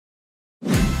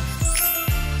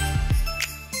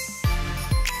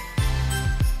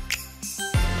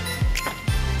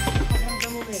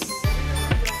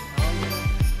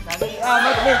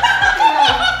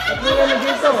Ba't may ano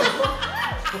dito?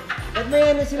 Ba't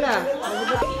may ano sila?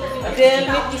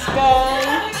 Helmet is Sky.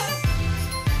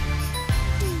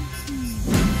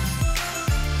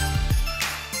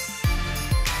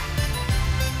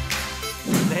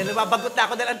 Dahil nababagot na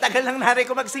ako dahil ang tagal ng nanay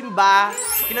ko magsimba.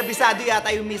 Kinabisado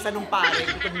yata yung misa nung pare.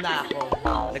 Gutom na ako.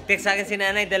 Nag-text sa akin si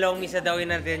nanay, 2 misa daw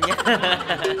yung natin niya.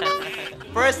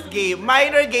 First game,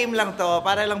 minor game lang to.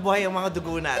 Para lang buhay ang mga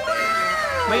dugo natin.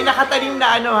 May nakatanim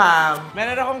na ano ha.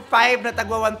 Meron akong 5 na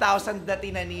tagwa 1,000 na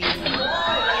tinanim.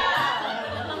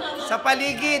 Sa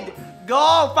paligid,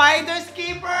 go! Finders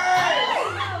Keepers!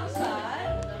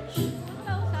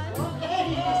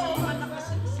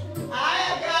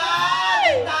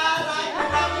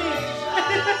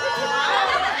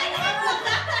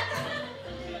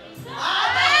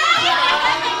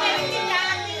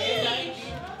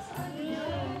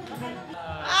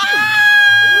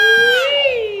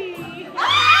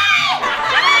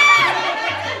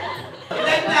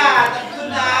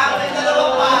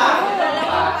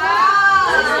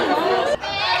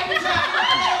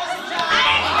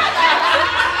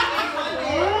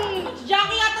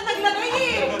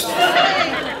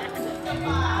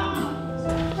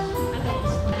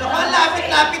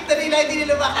 Lapit na nila, hindi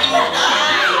nila makita.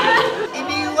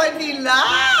 Iniwan nila.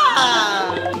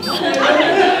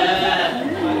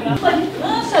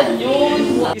 Nasaan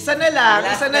yun? Isa na lang,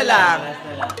 isa na lang.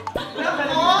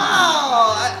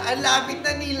 Wow! Ang lapit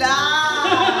na nila.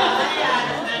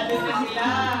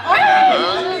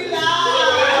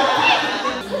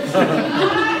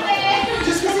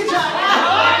 Diyos ko si Jack.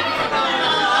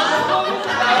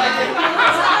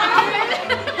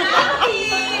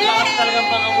 Talagang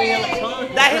pang-amoy ang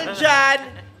Dahil dyan,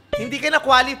 hindi ka na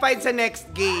qualified sa next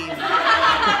game.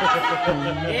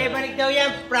 Eh, balik daw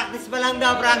yan. Practice pa lang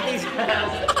daw, practice.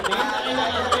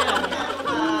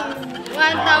 1,000,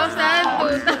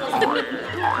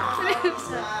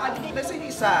 2,000. Nasa yung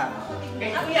isa.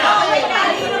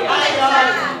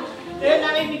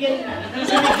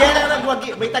 Si Miguel ang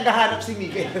nagwagi. May tagahanap si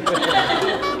Miguel.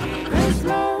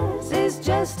 Christmas is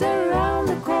just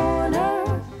around the corner.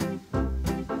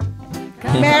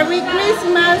 Merry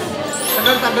Christmas!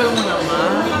 Tagal-tagal mo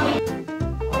naman.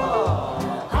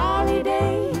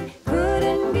 Holiday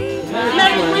couldn't be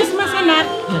Merry Christmas, anak!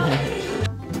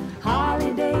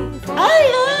 holiday for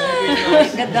Ay!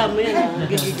 Ganda mo yan.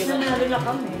 Nanalo na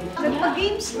kami.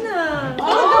 Nagpa-games na!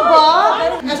 Ano ba?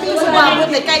 Kasi yung sumabot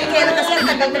eh. Kahit kailan kasi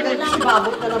ang tagal-tagal na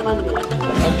sumabot na naman.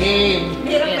 Okay.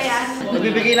 Hirap ba yan?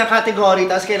 Nagbibigay ng category,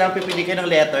 tapos kailangan pipili kayo ng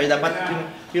letter. Dapat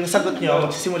yung sagot nyo,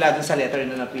 magsisimula dun sa letter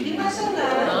na napili.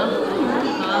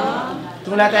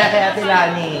 Tumula tayo kay Ate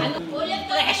Lani.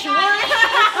 Pressure!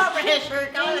 Pressure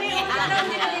ka!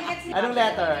 Anong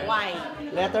letter? Y.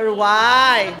 Letter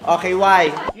Y. Okay, Y.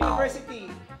 University.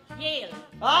 Yale.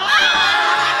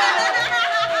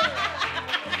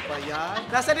 Ba yan?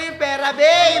 Nasaan na yung pera,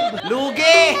 babe?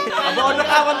 Lugi! Abono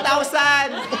ka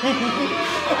 1,000!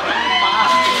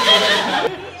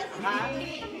 A,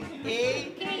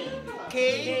 K,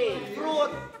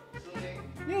 fruit.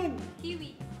 Yun.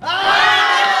 Kiwi.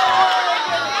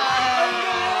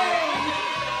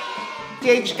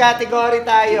 Change category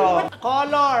tayo.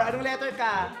 Color. Anong letter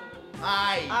ka?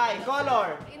 I.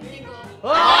 Color. Indigo.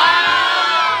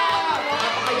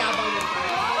 Napakayabang yun.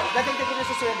 Dating-dating na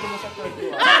sa sweldo mo sa third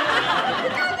year.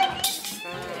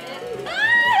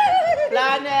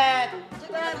 Planet.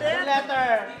 Anong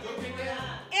letter?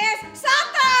 Is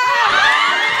Santa!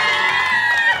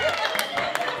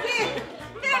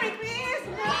 Merry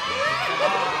Christmas!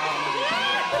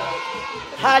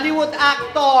 Hollywood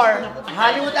actor.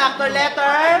 Hollywood actor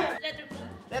letter?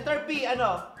 Letter P.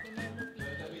 Ano?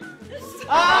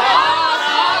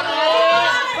 Ba't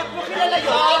mo kilala yun?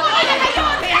 Kaya kita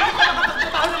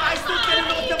makapagtrabaho ng mga student ka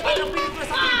nanonood ng parang pelikula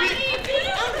sa TV.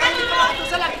 Kahit di ka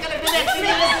makatusa, lagi ka lang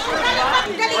Netflix.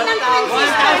 Galing ng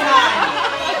princess!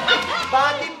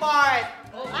 Body part.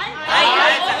 Ay!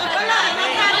 Wala!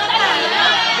 Magkano tayo?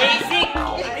 Basic!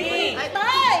 Tay!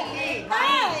 Tay!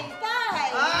 Tay!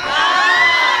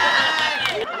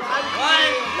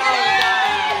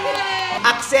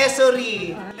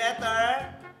 Accessory. Letter?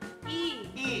 E.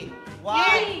 E. Y.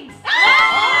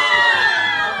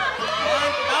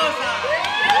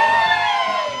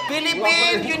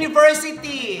 Philippine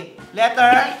University.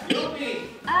 Letter?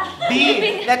 B.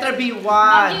 Letter B.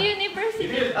 Y.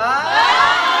 University.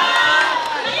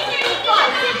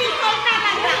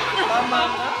 Tama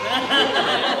ka?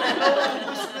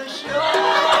 Naubos na siya.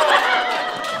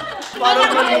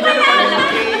 Parang malina naman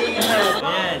yung game.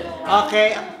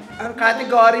 Okay. Ang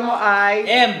category mo ay?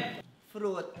 M.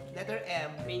 Fruit. Letter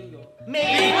M. Bingo.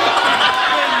 Mango!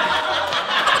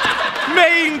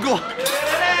 Mango!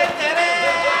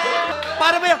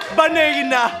 Para ba yung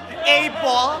banana?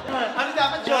 Apple? Ano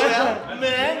dapat, Joel?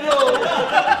 Mango!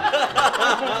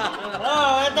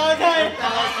 Oh, 1,000!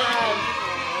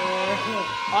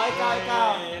 Oh,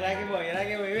 ikaw. Lagi boy.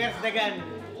 Where's the gun?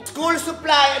 School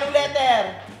supply, anong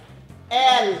letter?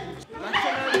 L.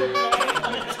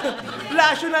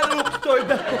 National Bookstore.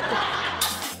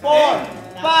 4,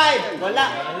 5, wala.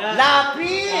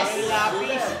 Lapis!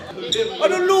 Lapis.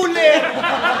 Ano lule?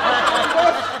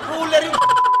 Ruler yung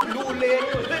lule.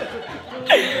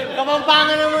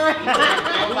 Kamampangan ng mga...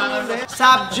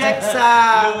 Subject sa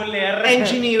Ruler.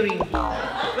 engineering.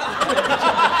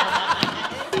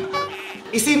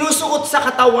 Isinusuot sa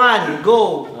katawan.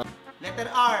 Go.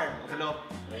 Letter R. Hello.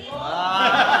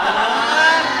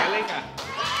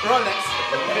 Rolex.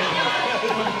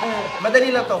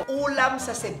 Madali lang to. Ulam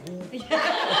sa Cebu.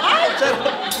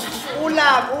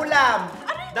 Ulam.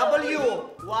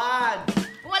 W. 1.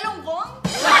 Walonggong?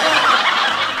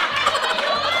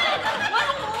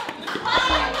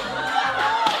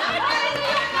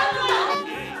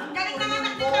 Galing na nga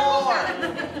nagtitrabaho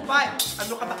 5.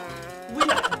 Ano ka ba?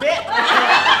 Winakbet!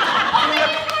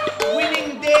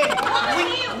 Winning day!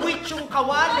 Witch yung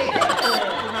kawali!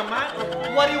 Ito naman,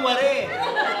 wari-wari!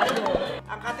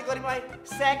 Ang kategory mo ay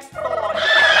sex toy!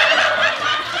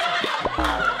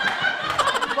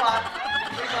 But,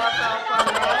 may bata pa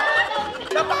na.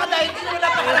 Napakadahil din mo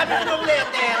napakalapit ng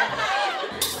letter.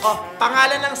 Oh,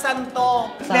 pangalan ng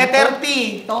santo. Letter T.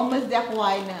 Thomas de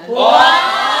Aquinas.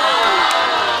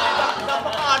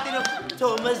 Napaka-arte ng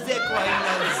Thomas de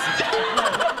Aquinas.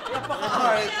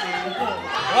 Napaka-arte.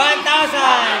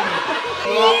 1,000!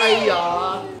 Okay,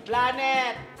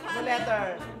 Planet. Ano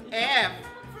letter? F.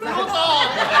 Pluto!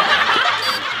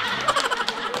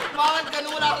 Bakit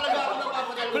kanula talaga ako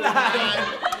napapadalo? Planet.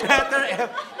 Letter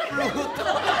F.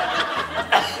 Pluto.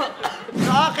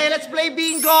 Okay, let's play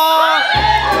bingo!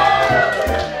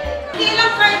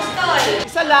 Ilang cards tol?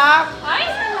 Isa lang. Ay,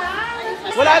 isa lang.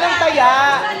 Wala nang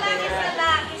taya. Isa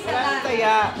lang. Wala nang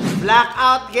taya.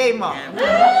 Blackout game mo.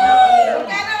 Magkano?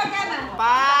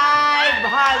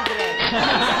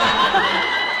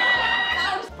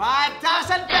 500.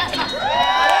 5,000 pesos!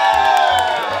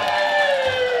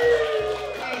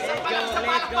 Isa pa lang sa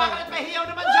palakpakan at may hiyaw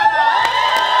naman dyan,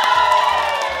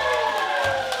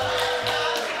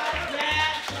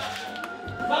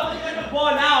 Bakit ka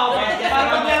nag-bola, oh?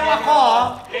 Para maglaro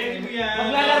ako,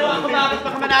 maglalaro ako, bakit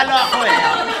baka manalo ako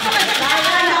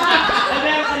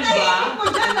Meron ka rin ba?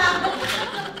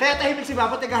 Kaya tahimik si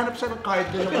Papa, naghahanap siya ng card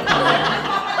doon.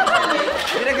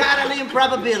 Pinag-aaral na yung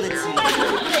probability.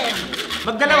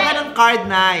 Magdalawa ka ng card,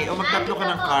 Nay. O magtatlo ka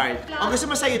ng card. O gusto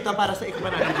mo sa'yo ito para sa ikaw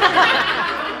manalo.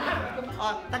 O,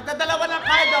 tagdadalawa ng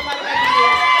card o para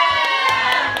mabilis.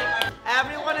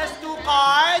 Everyone has 2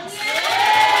 cards.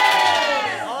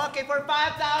 Okay, for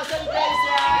 5,000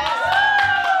 pesos.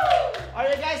 Are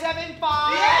you guys having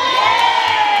fun?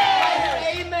 Amen!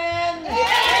 Amen!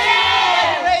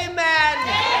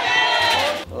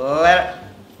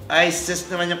 Ay, sis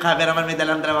naman yung cameraman may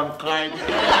dalang dalawang card.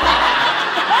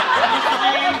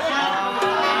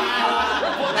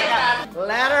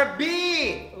 Letter B!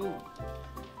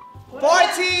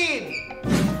 14!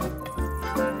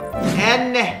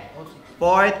 N!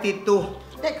 42.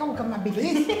 Teka, huwag kang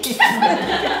mabilis.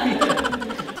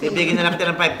 Bibigyan na lang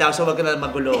kita ng 5,000, huwag ka na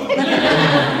magulo.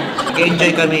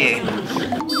 Nag-enjoy kami eh.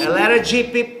 Letter G,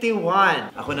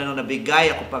 51. Ako na nung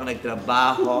nabigay, ako pang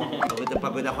nagtrabaho. Pagod na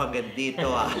pagod ako hanggang dito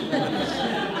ah.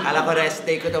 Kala ko rest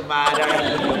day ko to matter.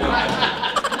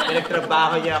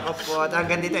 Pinagtrabaho niya ako po.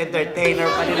 Hanggang dito, entertainer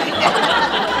pa nila.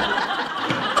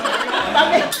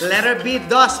 Letter B,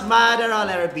 DOS, mother. Oh,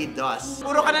 letter B, DOS.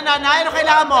 Puro ka na nanay, ano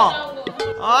kailangan mo?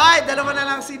 Oy, dalawa na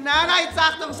lang si nanay.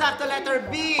 Saktong-sakto, letter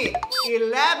B,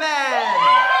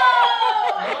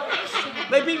 11.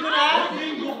 May bingo na?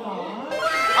 Bingo ka?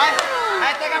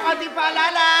 Ay, teka, konting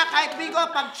paalala. Kahit bingo,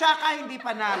 pag siya ka, hindi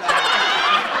panalo.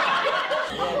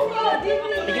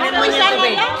 Tignan mo niya ito,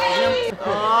 babe.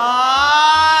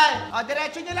 Oy! O,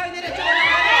 diretso nyo lang, diretso nyo lang.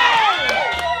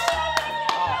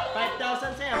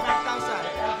 5,000 sa'yo,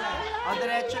 5,000. O,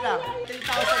 diretso lang. 3,000 na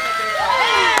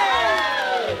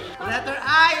 3,000. Letter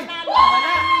I.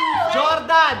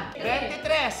 Jordan, 23.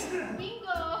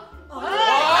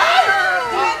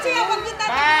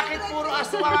 Bakit puro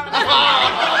aswang?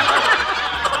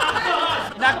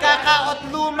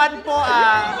 Nakakaotluman po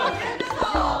ah.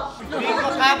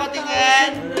 Bingo ka,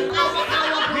 patingin.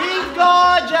 Bingo,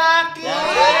 Jackie!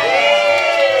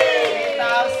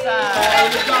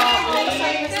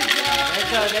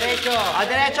 3,000. Diretso. diretso. O,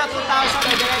 diretso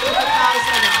 2,000. Diretso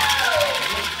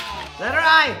 2,000. Letter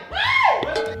I.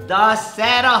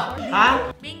 2-0.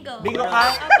 Ha? Bingo. Bingo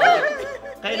ka?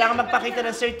 Kailangan magpakita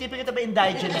ng certificate of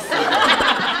indigency.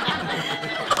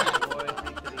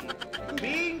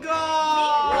 Bingo!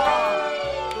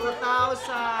 2,000.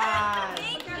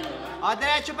 O,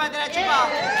 diretso pa, diretso pa.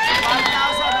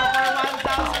 1,000 over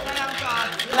 1,000 na lang to.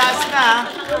 Last na.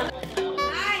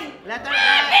 Letter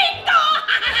I. Bingo!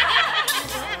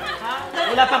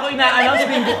 Wala pa ko ina-announce,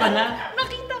 bingo ka na.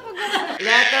 Nakita ko gano'n.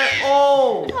 Letter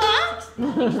O. Ha?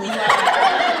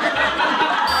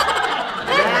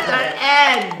 Letter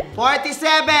N.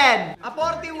 47.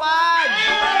 41.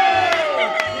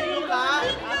 Sino ka?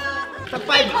 Sa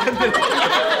 500.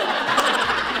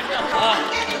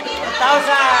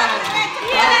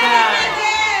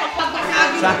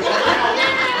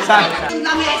 1,000. Sa.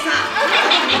 Na mesa.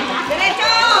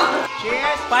 Diretso!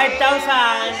 Cheers.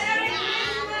 5,000.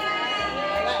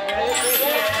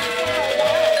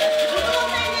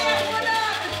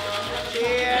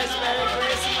 Cheers. Merry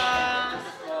Christmas.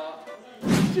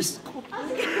 Diyos ko.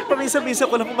 Paminsan-minsan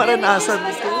ko lang maranasan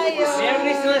ito. Merry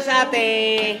Christmas,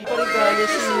 ate. Regalo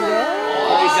siya.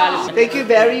 Thank you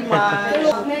very much.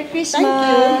 Merry Christmas. Thank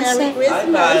you. Merry Ay,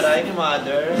 Christmas. taray ni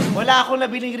Mother. Wala akong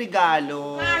nabiling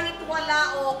regalo. Kahit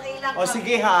wala, okay lang. O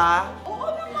sige ha. Oo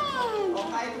naman. O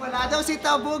kahit wala daw si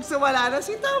Tabog, so wala na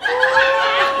si Tabog.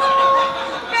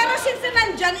 Pero since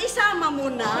nandyan, isama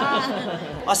mo na.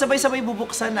 O sabay-sabay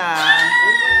bubuksan na.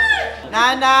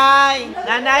 Nanay!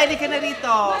 Nanay, hindi ka na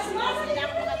rito.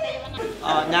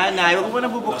 O, nanay, huwag mo na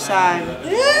bubuksan.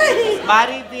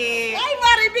 Maribik! Ay,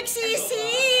 Maribik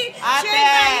Sisi! Ate! Share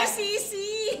tayo,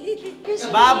 Sisi!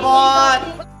 Babot!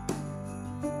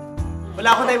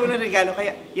 Wala akong tayo muna regalo,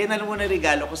 kaya yan na lang muna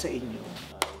regalo ko sa inyo.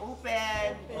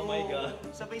 Open! Oh my God.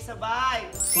 Sabay-sabay.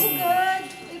 Oh, God!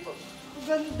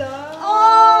 Ganda!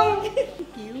 Oh!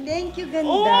 Thank you, ganda!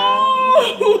 Oh!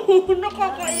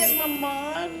 Nakakaiyak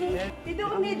naman! We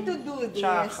don't need to do this.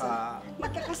 Tsaka.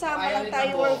 Magkakasama lang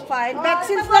tayo, we're fine. But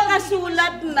since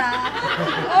nakasulat na,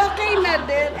 okay na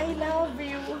din. I love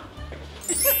you.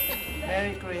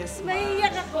 Merry Christmas.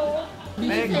 Naiiyak ako.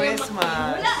 Merry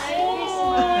Christmas.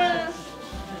 Christmas!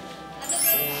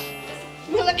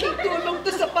 Malaking tulong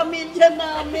to sa pamilya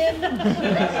namin.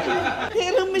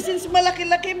 Pero since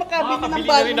malaki-laki, makabili ng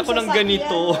bagong ako ng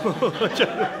ganito.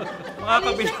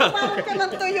 Makakabili ka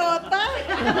ng Toyota.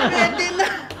 Pwede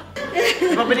na.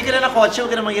 Mabili ka na ng kotse,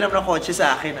 huwag ka na manghiram ng kotse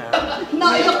sa akin, ha?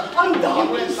 Naiyak ang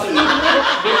dami.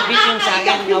 Bilbit yung sa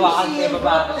akin, hawakan ko yung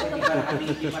baba.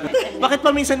 Bakit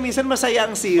paminsan-minsan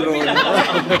masaya ang zero?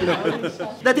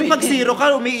 Dati pag zero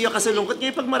ka, umiiyak ka sa lungkot.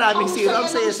 Ngayon pag maraming zero, ang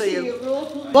saya-saya.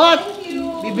 Bot,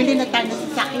 bibili na tayo ng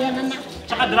sasakyan, anak.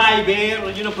 Tsaka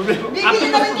driver, yun ang problema. Bibili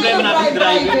na rin Problema natin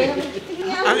driver.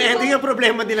 Ang ending yung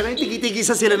problema nila ngayon,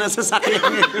 tigi-tigisa sila ng sasakyan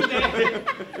ngayon.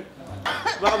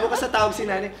 Baka bukas sa tawag si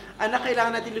nanay, anak,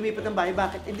 kailangan natin lumipat ng bahay.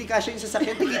 Bakit? Hindi kasya yung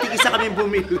sasakyan, tigi-tigisa kami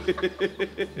bumili.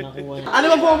 Ano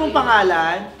ba po mong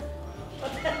pangalan?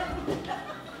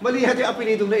 Mali yung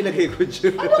apelidong na ilagay ko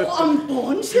dyan. Ano ko,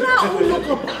 Ampon? Siraulo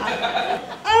ka ba?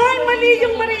 Ay, mali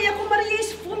yung Maria ko. Maria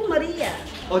is full Maria.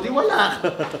 O di wala ka.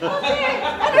 Okay.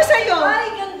 Ano sa'yo? Ay,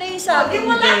 ganda yung sabi. Di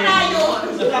wala tayo.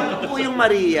 Ano po yung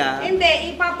Maria?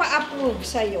 Hindi, ipapa-approve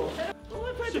sa'yo.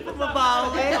 Pwede pa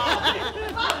mabawi.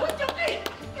 Bakit yung kay...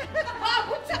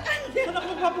 Bakit sa kanya? Ano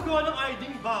kung papagawa ng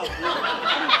ID ba?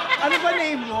 Ano ba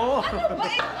name mo?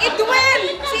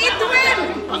 Idwin! Si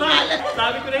Idwin!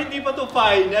 Sabi ko na hindi pa to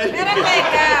final. Pero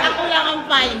teka. Ako lang ang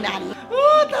final.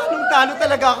 Oh, talong-talo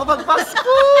talaga ako pag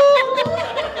Pasko.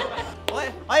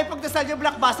 Ay, pagdasal yung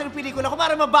blockbuster ng pelikula ko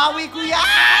para mabawi ko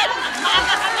yan!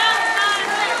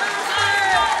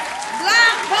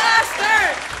 Blockbuster!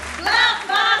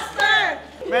 Blockbuster!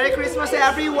 Merry Christmas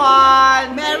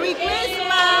everyone! Merry Christmas!